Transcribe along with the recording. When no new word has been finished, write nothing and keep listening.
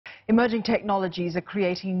Emerging technologies are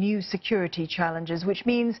creating new security challenges, which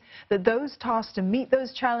means that those tasked to meet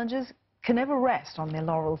those challenges can never rest on their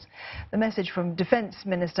laurels. The message from Defence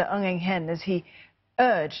Minister Ng Eng Hen as he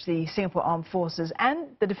urged the Singapore Armed Forces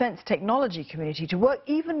and the defence technology community to work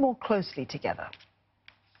even more closely together.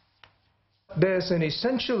 There's an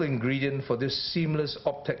essential ingredient for this seamless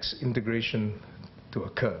optics integration to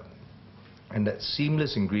occur, and that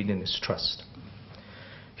seamless ingredient is trust.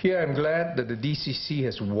 Here I'm glad that the DCC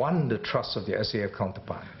has won the trust of the SAF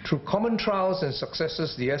counterpart. Through common trials and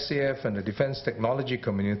successes, the SAF and the defence technology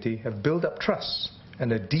community have built up trust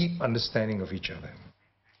and a deep understanding of each other.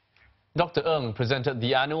 Dr. Ng presented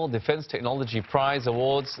the annual Defence Technology Prize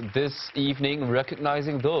Awards this evening,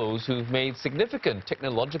 recognizing those who've made significant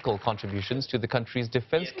technological contributions to the country's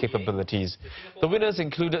defence capabilities. The winners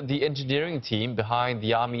included the engineering team behind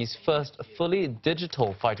the Army's first fully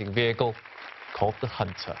digital fighting vehicle, called the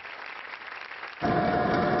Hunter.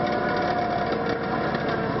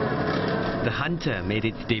 The Hunter made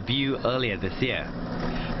its debut earlier this year,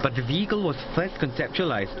 but the vehicle was first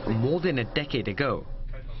conceptualized more than a decade ago.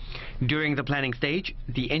 During the planning stage,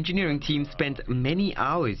 the engineering team spent many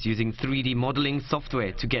hours using 3D modeling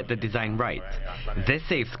software to get the design right. This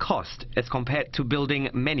saves cost as compared to building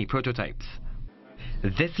many prototypes.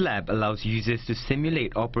 This lab allows users to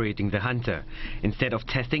simulate operating the Hunter instead of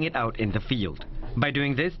testing it out in the field. By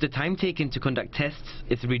doing this, the time taken to conduct tests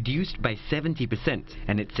is reduced by 70%,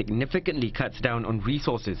 and it significantly cuts down on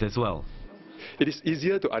resources as well. It is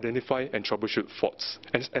easier to identify and troubleshoot faults,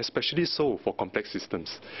 and especially so for complex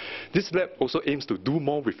systems. This lab also aims to do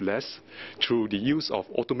more with less through the use of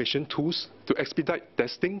automation tools to expedite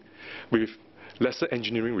testing with lesser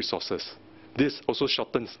engineering resources. This also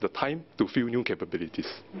shortens the time to fill new capabilities.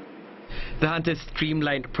 The Hunter's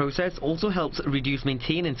streamlined process also helps reduce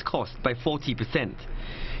maintenance costs by 40%.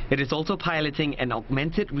 It is also piloting an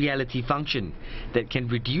augmented reality function that can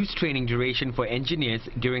reduce training duration for engineers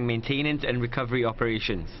during maintenance and recovery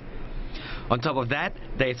operations. On top of that,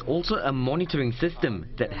 there is also a monitoring system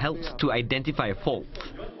that helps to identify faults.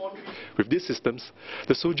 With these systems,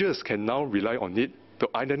 the soldiers can now rely on it to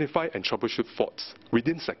identify and troubleshoot faults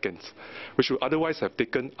within seconds, which would otherwise have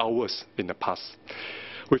taken hours in the past.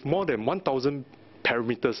 With more than 1,000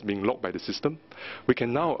 parameters being logged by the system, we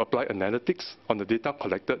can now apply analytics on the data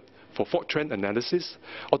collected for fault trend analysis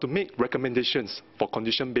or to make recommendations for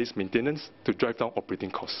condition-based maintenance to drive down operating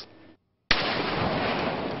costs.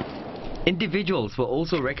 Individuals were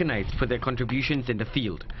also recognized for their contributions in the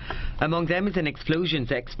field. Among them is an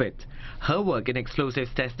explosions expert. Her work in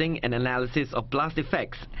explosives testing and analysis of blast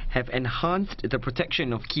effects have enhanced the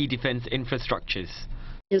protection of key defense infrastructures.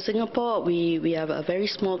 In Singapore, we have a very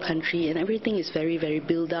small country and everything is very, very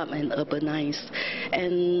built up and urbanized.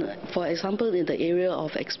 And for example, in the area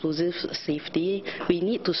of explosive safety, we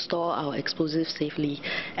need to store our explosives safely.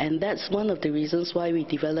 And that's one of the reasons why we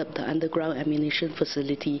developed the underground ammunition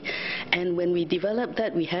facility. And when we developed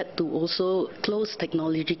that, we had to also close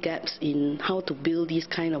technology gaps in how to build these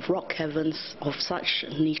kind of rock caverns of such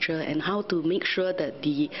nature and how to make sure that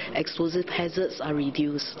the explosive hazards are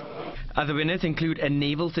reduced. Other winners include a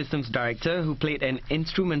Naval Systems Director who played an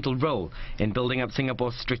instrumental role in building up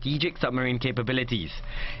Singapore's strategic submarine capabilities,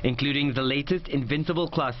 including the latest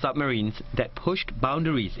Invincible-class submarines that pushed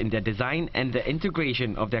boundaries in their design and the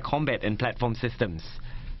integration of their combat and platform systems.